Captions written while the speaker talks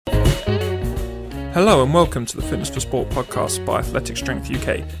Hello and welcome to the Fitness for Sport podcast by Athletic Strength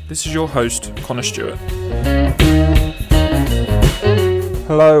UK. This is your host, Connor Stewart.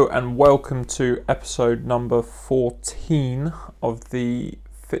 Hello and welcome to episode number 14 of the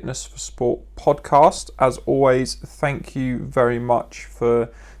Fitness for Sport podcast. As always, thank you very much for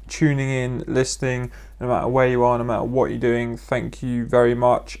tuning in, listening, no matter where you are, no matter what you're doing. Thank you very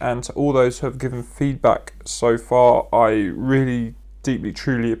much. And to all those who have given feedback so far, I really deeply,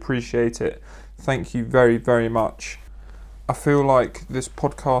 truly appreciate it. Thank you very, very much. I feel like this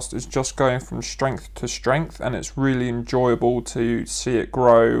podcast is just going from strength to strength, and it's really enjoyable to see it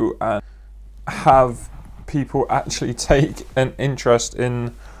grow and have people actually take an interest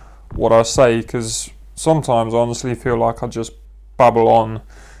in what I say, because sometimes I honestly feel like I just babble on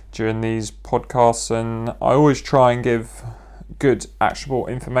during these podcasts, and I always try and give good, actionable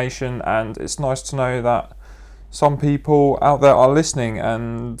information, and it's nice to know that some people out there are listening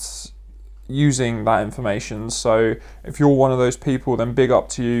and using that information. So if you're one of those people, then big up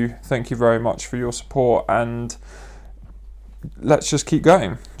to you. Thank you very much for your support, and let's just keep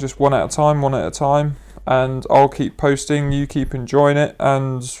going, just one at a time, and I'll keep posting, you keep enjoying it,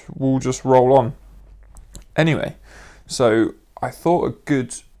 and we'll just roll on. Anyway, so I thought a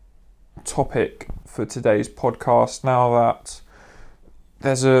good topic for today's podcast, now that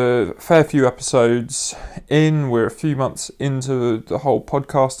there's a fair few episodes in, we're a few months into the whole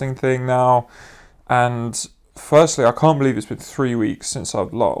podcasting thing now, and firstly, I can't believe it's been 3 weeks since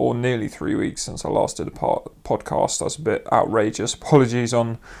or nearly 3 weeks since I last did a podcast. That's a bit outrageous. Apologies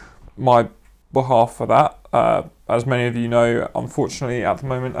on my behalf for that. As many of you know, unfortunately at the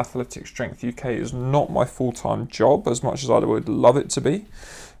moment, Athletic Strength UK is not my full-time job, as much as I would love it to be.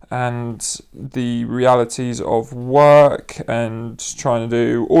 And the realities of work and trying to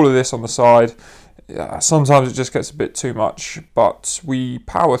do all of this on the side, sometimes it just gets a bit too much, but we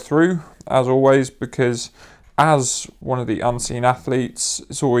power through as always, because as one of the unseen athletes,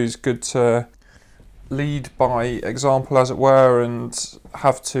 it's always good to lead by example, as it were, and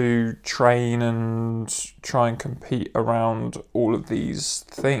have to train and try and compete around all of these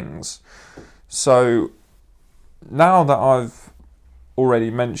things. So now that I've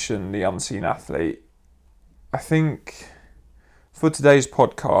already mentioned the unseen athlete, I think for today's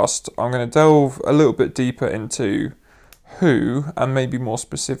podcast I'm going to delve a little bit deeper into who, and maybe more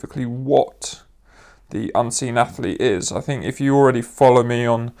specifically what, the unseen athlete is. I think if you already follow me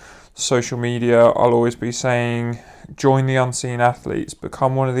on social media, I'll always be saying join the unseen athletes,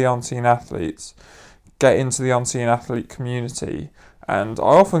 become one of the unseen athletes, get into the unseen athlete community. And I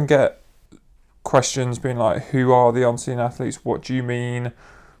often get questions being like, who are the unseen athletes? What do you mean?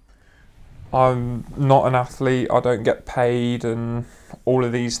 I'm not an athlete, I don't get paid, and all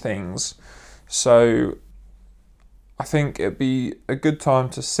of these things. So I think it'd be a good time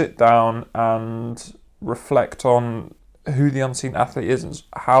to sit down and reflect on who the unseen athlete is and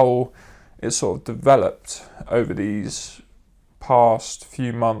how it's sort of developed over these past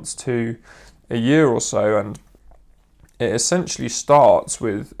few months to a year or so. And it essentially starts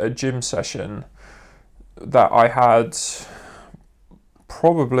with a gym session that I had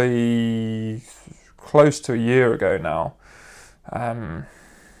probably close to a year ago now.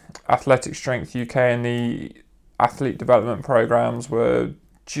 Athletic Strength UK and the athlete development programs were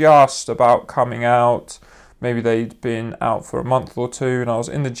just about coming out. Maybe they'd been out for a month or two, and I was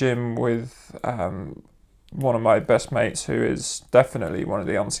in the gym with one of my best mates, who is definitely one of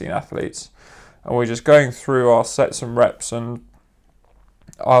the unseen athletes, and we're just going through our sets and reps, and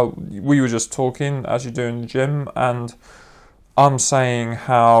we were just talking as you do in the gym, and I'm saying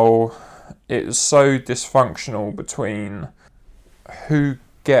how it's so dysfunctional between who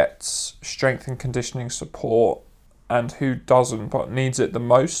gets strength and conditioning support and who doesn't but needs it the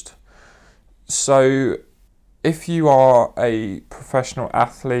most. So if you are a professional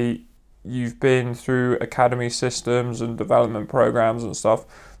athlete, you've been through academy systems and development programs and stuff,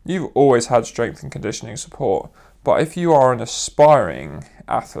 you've always had strength and conditioning support. But if you are an aspiring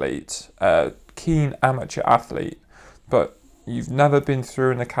athlete, a keen amateur athlete, but you've never been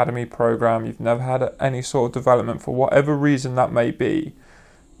through an academy program, you've never had any sort of development for whatever reason that may be,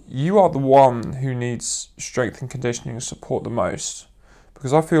 you are the one who needs strength and conditioning support the most.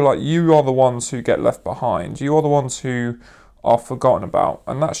 Because I feel like you are the ones who get left behind. You are the ones who are forgotten about.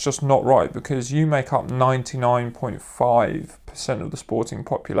 And that's just not right, because you make up 99.5% of the sporting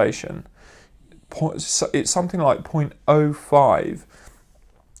population. It's something like 0.05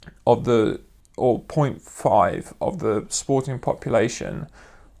 of the, or 0.5 of the sporting population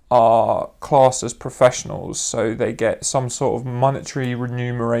are classed as professionals, so they get some sort of monetary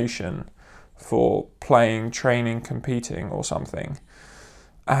remuneration for playing, training, competing or something.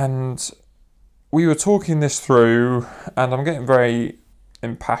 And we were talking this through, and I'm getting very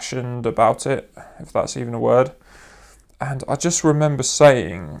impassioned about it, if that's even a word. And I just remember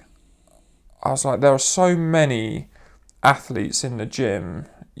saying, I was like, there are so many athletes in the gym,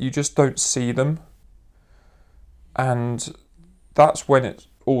 you just don't see them. And that's when it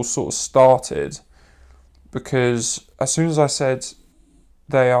all sort of started, because as soon as I said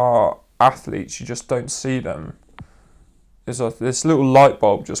they are athletes, you just don't see them, this little light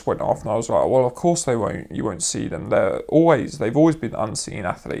bulb just went off, and I was like, well, of course you won't see them. They've always been unseen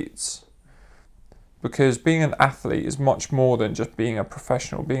athletes. Because being an athlete is much more than just being a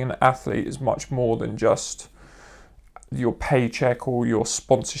professional. Being an athlete is much more than just your paycheck or your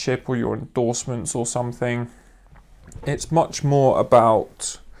sponsorship or your endorsements or something. It's much more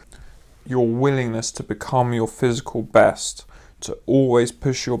about your willingness to become your physical best, to always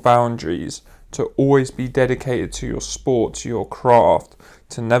push your boundaries, to always be dedicated to your sport, to your craft,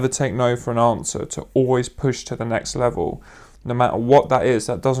 to never take no for an answer, to always push to the next level. No matter what that is,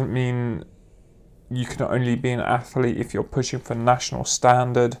 that doesn't mean you can only be an athlete if you're pushing for national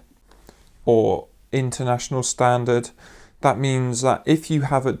standard or international standard. That means that if you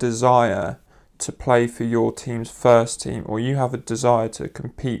have a desire to play for your team's first team, or you have a desire to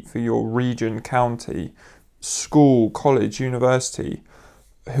compete for your region, county, school, college, university,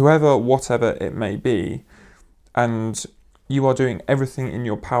 whoever, whatever it may be, and you are doing everything in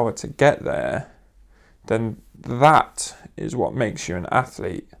your power to get there, then that is what makes you an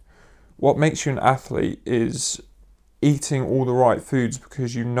athlete. What makes you an athlete is eating all the right foods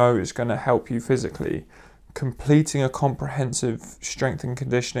because you know it's going to help you physically, completing a comprehensive strength and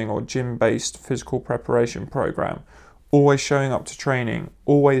conditioning or gym-based physical preparation program, always showing up to training,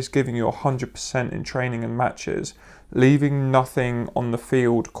 always giving your 100% in training and matches, leaving nothing on the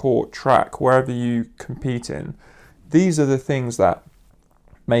field, court, track, wherever you compete in. These are the things that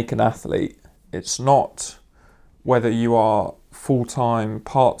make an athlete. It's not whether you are full-time,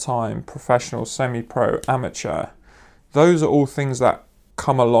 part-time, professional, semi-pro, amateur. Those are all things that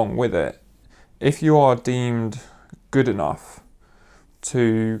come along with it. If you are deemed good enough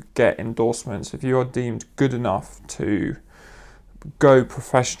to get endorsements, if you are deemed good enough to go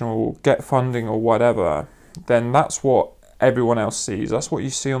professional, get funding or whatever, then that's what everyone else sees. That's what you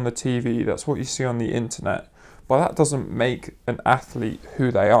see on the TV, that's what you see on the internet. But that doesn't make an athlete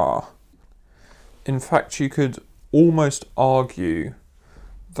who they are. In fact, you could almost argue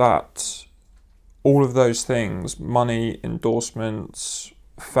that all of those things, money, endorsements,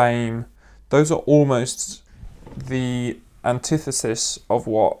 fame, those are almost the antithesis of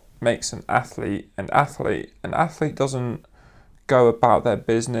what makes an athlete an athlete. An athlete doesn't go about their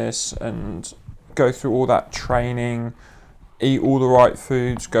business and go through all that training, eat all the right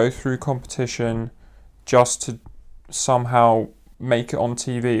foods, go through competition just to somehow make it on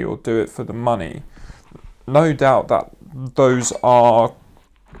TV or do it for the money. No doubt that those are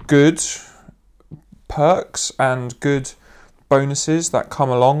good perks and good bonuses that come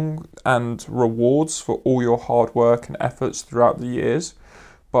along and rewards for all your hard work and efforts throughout the years,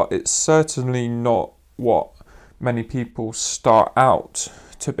 but it's certainly not what many people start out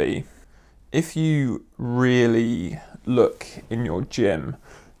to be. If you really look in your gym,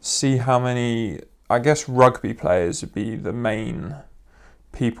 see how many, I guess rugby players would be the main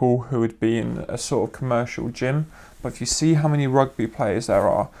people who would be in a sort of commercial gym, but if you see how many rugby players there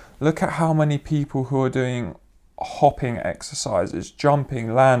are, look at how many people who are doing hopping exercises,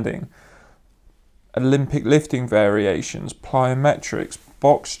 jumping, landing, Olympic lifting variations, plyometrics,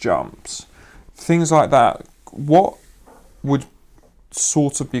 box jumps, things like that. What would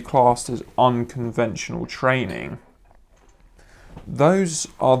sort of be classed as unconventional training? Those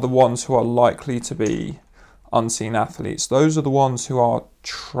are the ones who are likely to be unseen athletes. Those are the ones who are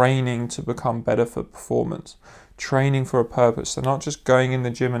training to become better for performance, training for a purpose. They're not just going in the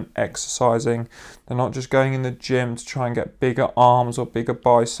gym and exercising. They're not just going in the gym to try and get bigger arms or bigger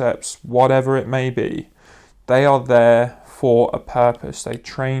biceps, whatever it may be. They are there for a purpose. They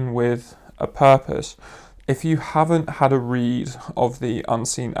train with a purpose. If you haven't had a read of the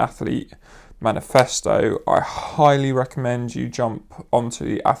Unseen Athlete Manifesto, I highly recommend you jump onto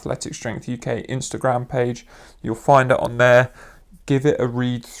the Athletic Strength UK Instagram page. You'll find it on there. Give it a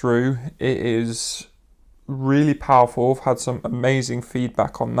read through. It is really powerful. I've had some amazing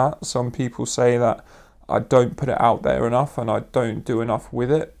feedback on that. Some people say that I don't put it out there enough and I don't do enough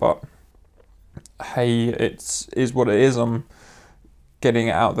with it, but hey, it is what it is. I'm getting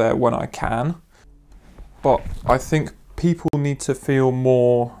it out there when I can. But I think people need to feel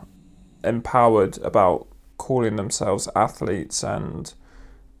more empowered about calling themselves athletes and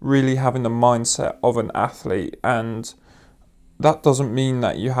really having the mindset of an athlete and that doesn't mean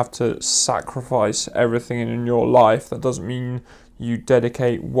that you have to sacrifice everything in your life. That doesn't mean you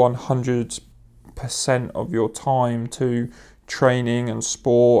dedicate 100% of your time to training and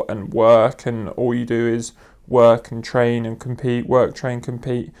sport and work, and all you do is work and train and compete, work, train,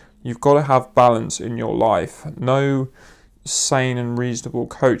 compete. You've got to have balance in your life. No sane and reasonable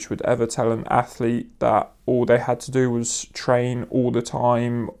coach would ever tell an athlete that all they had to do was train all the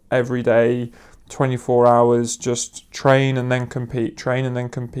time, every day, 24 hours, just train and then compete,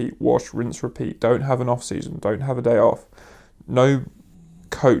 wash, rinse, repeat. Don't have an off season, don't have a day off. No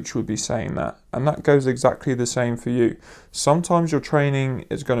coach would be saying that. And that goes exactly the same for you. Sometimes your training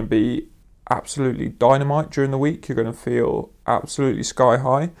is going to be absolutely dynamite during the week. You're going to feel absolutely sky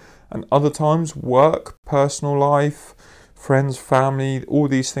high. And other times, work, personal life, friends, family, all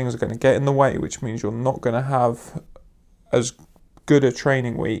these things are going to get in the way, which means you're not going to have as good a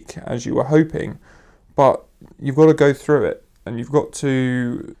training week as you were hoping. But you've got to go through it, and you've got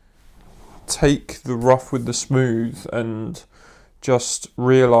to take the rough with the smooth, and just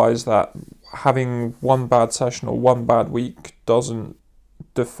realise that having one bad session or one bad week doesn't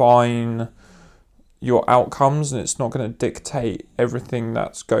define your outcomes, and it's not going to dictate everything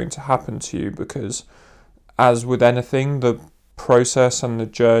that's going to happen to you, because as with anything, the process and the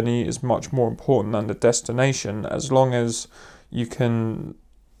journey is much more important than the destination. As long as you can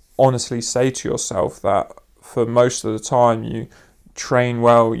honestly say to yourself that for most of the time you train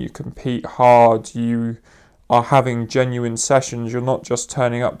well, you compete hard, you are having genuine sessions, you're not just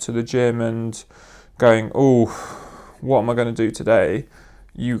turning up to the gym and going, oh, what am I going to do today?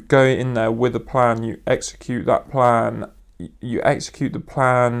 You go in there with a plan, you execute that plan, you execute the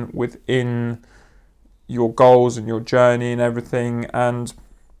plan within your goals and your journey and everything, and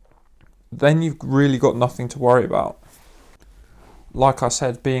then you've really got nothing to worry about. Like I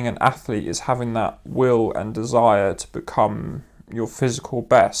said, being an athlete is having that will and desire to become your physical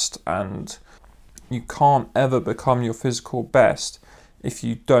best, and you can't ever become your physical best if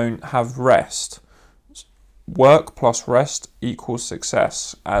you don't have rest. Work plus rest equals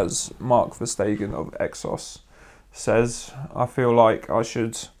success, as Mark Verstegen of Exos says. I feel like I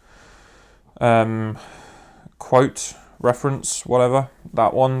should quote, reference, whatever,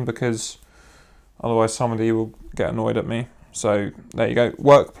 that one, because otherwise somebody will get annoyed at me. So there you go.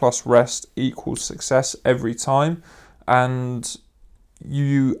 Work plus rest equals success every time, and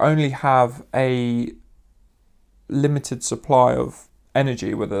you only have a limited supply of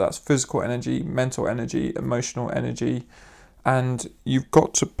energy, whether that's physical energy, mental energy, emotional energy, and you've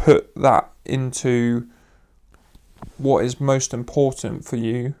got to put that into what is most important for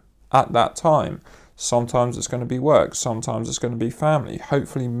you at that time. Sometimes it's going to be work, sometimes it's going to be family.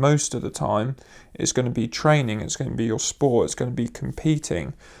 Hopefully most of the time it's going to be training, it's going to be your sport, it's going to be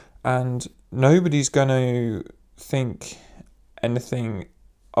competing, and nobody's going to think anything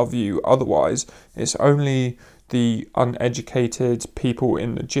of you otherwise. It's only the uneducated people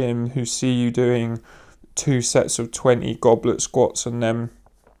in the gym who see you doing 2 sets of 20 goblet squats and then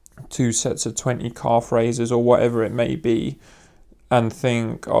 2 sets of 20 calf raises or whatever it may be, and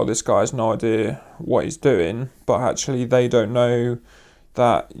think, oh, this guy has no idea what he's doing, but actually they don't know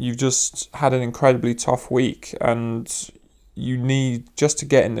that you've just had an incredibly tough week, and you need, just to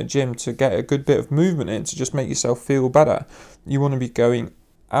get in the gym, to get a good bit of movement in, to just make yourself feel better. You want to be going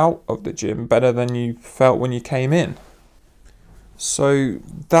out of the gym better than you felt when you came in. So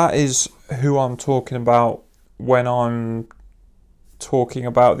that is who I'm talking about when I'm talking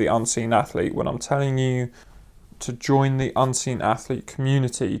about the Unseen Athlete. When I'm telling you to join the Unseen Athlete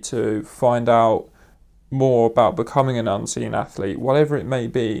community to find out more about becoming an Unseen Athlete, whatever it may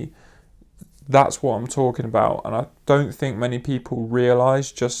be, that's what I'm talking about. And I don't think many people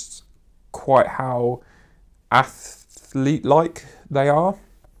realise just quite how athlete-like they are.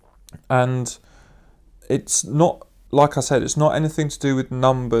 And it's not, like I said, it's not anything to do with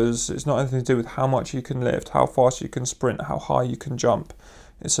numbers, it's not anything to do with how much you can lift, how fast you can sprint, how high you can jump.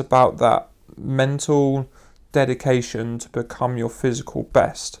 It's about that mental dedication to become your physical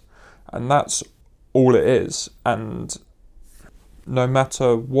best, and that's all it is. And no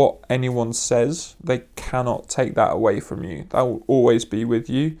matter what anyone says, they cannot take that away from you. That will always be with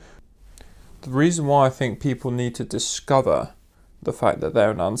you. The reason why I think people need to discover the fact that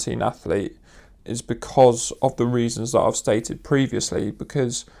they're an unseen athlete is because of the reasons that I've stated previously,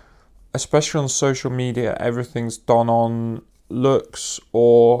 because especially on social media, everything's done on looks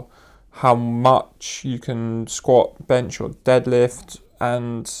or how much you can squat, bench or deadlift,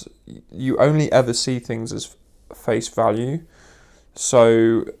 and you only ever see things as face value.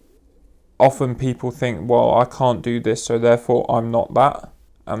 So often people think, well, I can't do this, so therefore I'm not that,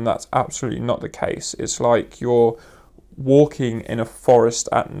 and that's absolutely not the case. It's like you're walking in a forest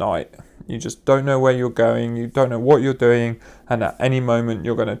at night. You just don't know where you're going, you don't know what you're doing, and at any moment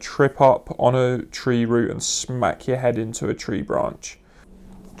you're going to trip up on a tree root and smack your head into a tree branch.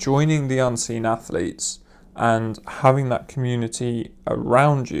 Joining the Unseen Athletes and having that community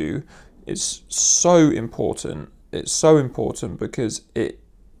around you is so important. It's so important because it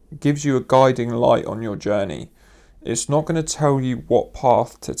gives you a guiding light on your journey. It's not going to tell you what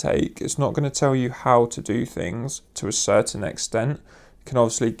path to take. It's not going to tell you how to do things to a certain extent. It can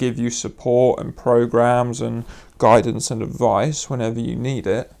obviously give you support and programs and guidance and advice whenever you need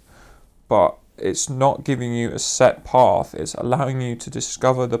it, but it's not giving you a set path. It's allowing you to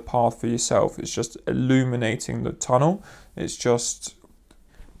discover the path for yourself. It's just illuminating the tunnel. It's just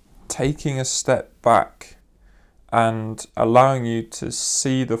taking a step back and allowing you to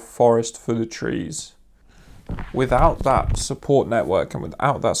see the forest for the trees. Without that support network and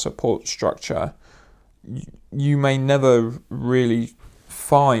without that support structure, you may never really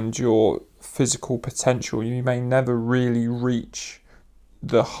find your physical potential. You may never really reach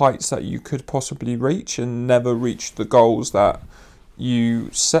the heights that you could possibly reach and never reach the goals that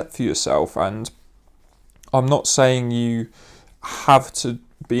you set for yourself. And I'm not saying you have to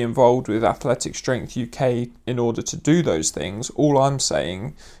be involved with Athletic Strength UK in order to do those things. All I'm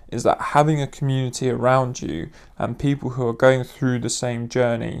saying is that having a community around you and people who are going through the same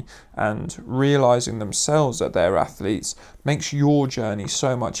journey and realizing themselves that they're athletes makes your journey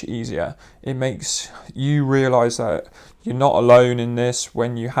so much easier. It makes you realize that you're not alone in this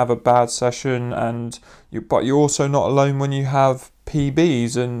when you have a bad session, but you're also not alone when you have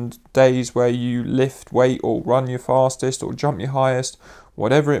PBs and days where you lift weight or run your fastest or jump your highest.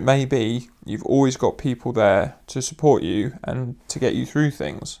 Whatever it may be, you've always got people there to support you and to get you through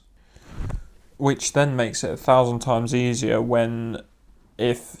things. Which then makes it 1,000 times easier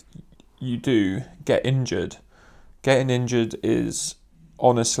if you do get injured. Getting injured is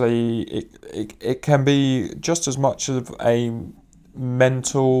honestly, it can be just as much of a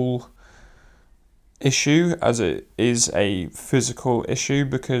mental issue as it is a physical issue,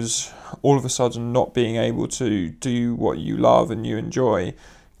 because all of a sudden not being able to do what you love and you enjoy,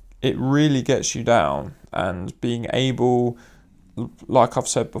 it really gets you down. And being able, like I've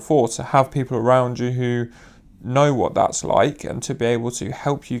said before, to have people around you who know what that's like and to be able to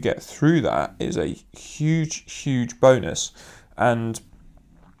help you get through that is a huge bonus. And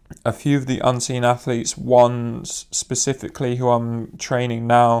a few of the Unseen Athletes, one specifically who I'm training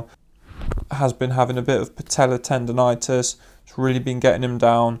now, has been having a bit of patellar tendonitis. It's really been getting him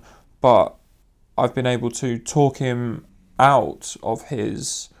down, but I've been able to talk him out of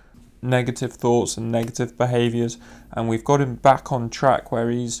his negative thoughts and negative behaviours, and we've got him back on track where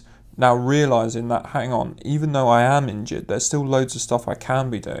he's now realising that, hang on, even though I am injured, there's still loads of stuff I can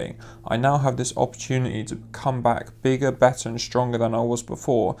be doing. I now have this opportunity to come back bigger, better and stronger than I was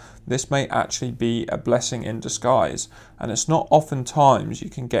before. This may actually be a blessing in disguise, and it's not oftentimes you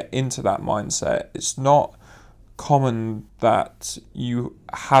can get into that mindset. It's not common that you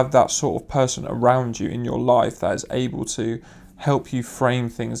have that sort of person around you in your life that is able to help you frame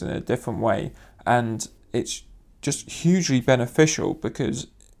things in a different way, and it's just hugely beneficial because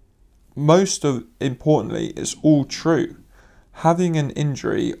importantly, it's all true. Having an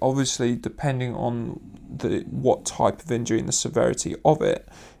injury, obviously depending on what type of injury and the severity of it,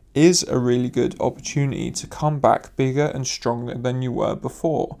 is a really good opportunity to come back bigger and stronger than you were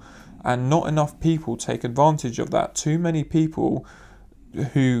before. And not enough people take advantage of that. Too many people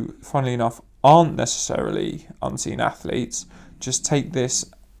who, funnily enough, aren't necessarily unseen athletes just take this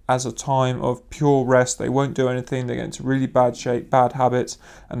as a time of pure rest. They won't do anything, they get into really bad shape, bad habits,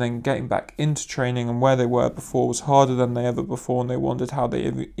 and then getting back into training and where they were before was harder than they ever before, and they wondered how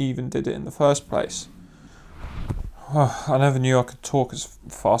they even did it in the first place. I never knew I could talk as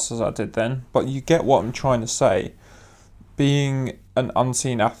fast as I did then, but you get what I'm trying to say. Being an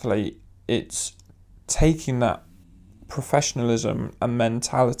unseen athlete, it's taking that professionalism and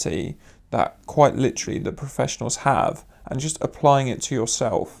mentality that quite literally the professionals have and just applying it to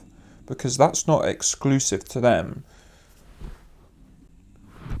yourself, because that's not exclusive to them.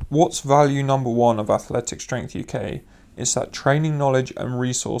 What's value number one of Athletic Strength UK is that training knowledge and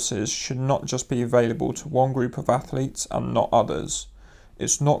resources should not just be available to one group of athletes and not others.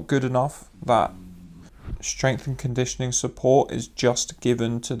 It's not good enough that strength and conditioning support is just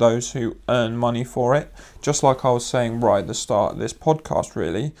given to those who earn money for it, just like I was saying right at the start of this podcast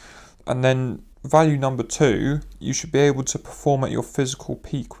really. And then value number two, you should be able to perform at your physical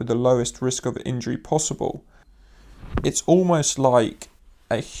peak with the lowest risk of injury possible. It's almost like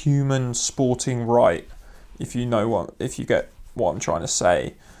a human sporting right, if you get what I'm trying to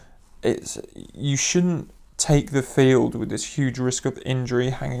say. You shouldn't take the field with this huge risk of injury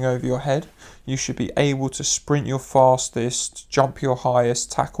hanging over your head. You should be able to sprint your fastest, jump your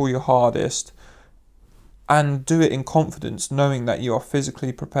highest, tackle your hardest, and do it in confidence, knowing that you are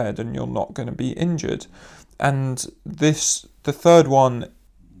physically prepared and you're not going to be injured. And the third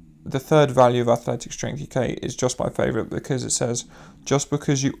value of Athletic Strength UK is just my favourite, because it says, just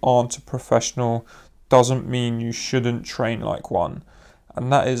because you aren't a professional doesn't mean you shouldn't train like one.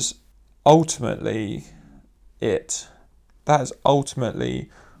 And that is ultimately it. That is ultimately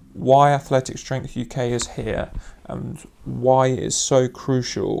why Athletic Strength UK is here, and why it is so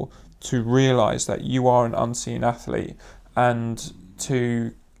crucial to realise that you are an unseen athlete, and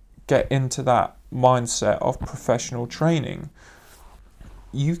to get into that mindset of professional training.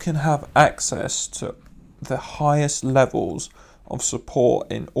 You can have access to the highest levels of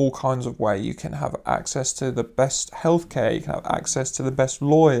support in all kinds of ways. You can have access to the best healthcare, you can have access to the best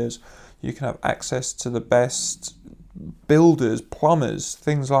lawyers, you can have access to the best builders, plumbers,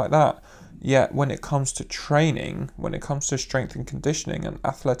 things like that. Yet when it comes to training, when it comes to strength and conditioning and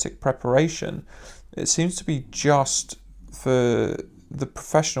athletic preparation, it seems to be just for the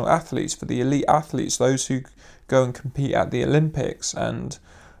professional athletes, for the elite athletes, those who go and compete at the Olympics. And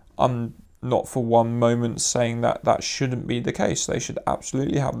I'm not for one moment saying that that shouldn't be the case. They should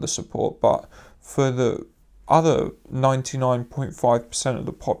absolutely have the support. But for the other 99.5% of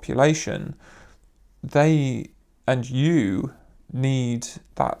the population, they and you need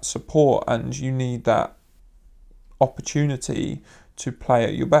that support, and you need that opportunity to play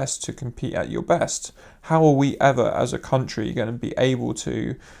at your best, to compete at your best. How are we ever as a country going to be able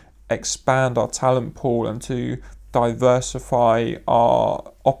to expand our talent pool and to diversify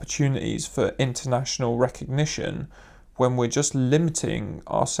our opportunities for international recognition when we're just limiting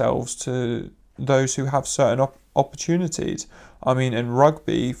ourselves to those who have certain opportunities? I mean, in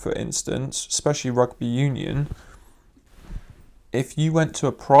rugby, for instance, especially rugby union, if you went to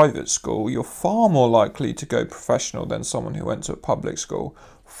a private school, you're far more likely to go professional than someone who went to a public school.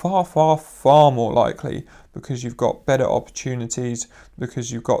 Far, far, far more likely, because you've got better opportunities,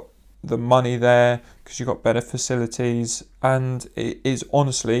 because you've got the money there, because you've got better facilities. And it is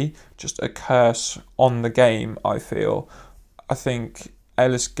honestly just a curse on the game, I feel. I think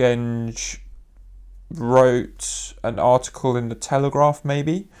Ellis Genge wrote an article in the Telegraph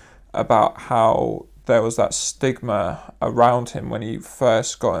maybe about how there was that stigma around him when he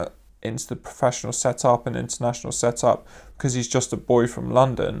first got into the professional setup and international setup, because he's just a boy from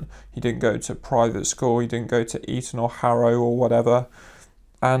London. He didn't go to private school, he didn't go to Eton or Harrow or whatever.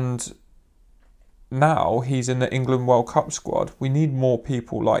 And now he's in the England World Cup squad. We need more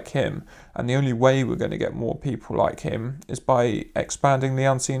people like him, and the only way we're going to get more people like him is by expanding the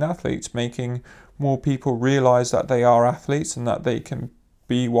unseen athletes, making more people realise that they are athletes and that they can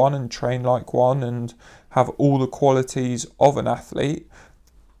be one and train like one and have all the qualities of an athlete.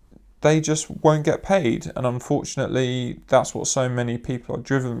 They just won't get paid, and unfortunately that's what so many people are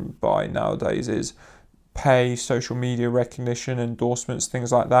driven by nowadays, is pay, social media recognition, endorsements,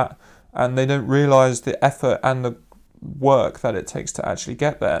 things like that, and they don't realise the effort and the work that it takes to actually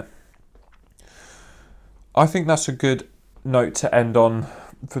get there. I think that's a good note to end on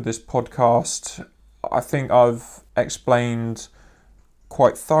for this podcast. I think I've explained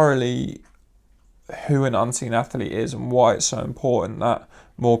quite thoroughly who an unseen athlete is and why it's so important that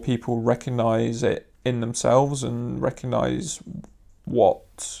more people recognise it in themselves and recognise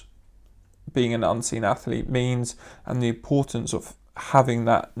what being an unseen athlete means, and the importance of having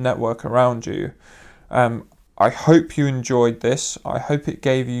that network around you. I hope you enjoyed this. I hope it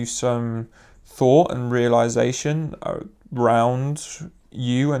gave you some thought and realisation around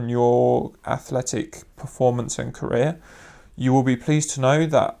you and your athletic performance and career. You will be pleased to know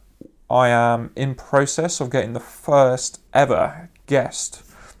that I am in process of getting the first ever guest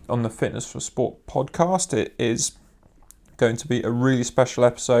on the Fitness for Sport podcast. It is going to be a really special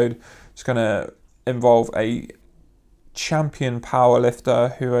episode. It's going to involve a champion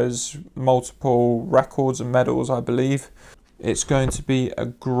powerlifter who has multiple records and medals, I believe. It's going to be a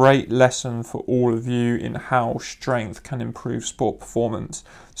great lesson for all of you in how strength can improve sport performance.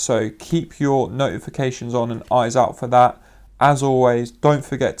 So keep your notifications on and eyes out for that. As always, don't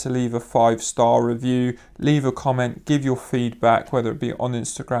forget to leave a 5-star review, leave a comment, give your feedback, whether it be on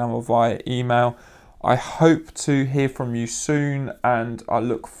Instagram or via email. I hope to hear from you soon, and I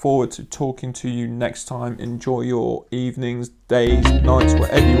look forward to talking to you next time. Enjoy your evenings, days, nights,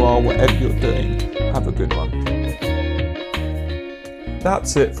 wherever you are, whatever you're doing. Have a good one.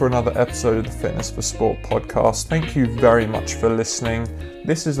 That's it for another episode of the Fitness for Sport podcast. Thank you very much for listening.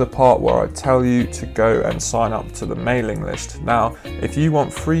 This is the part where I tell you to go and sign up to the mailing list. Now, if you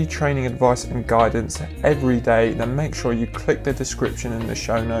want free training advice and guidance every day, then make sure you click the description in the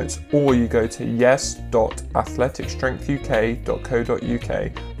show notes, or you go to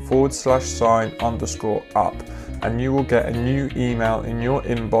yes.athleticstrengthuk.co.uk/sign_up, and you will get a new email in your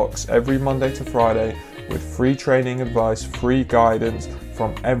inbox every Monday to Friday with free training advice, free guidance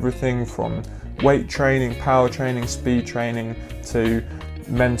from everything from weight training, power training, speed training to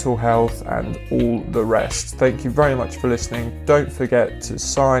mental health and all the rest. Thank you very much for listening. Don't forget to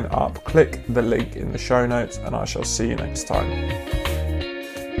sign up, click the link in the show notes, and I shall see you next time.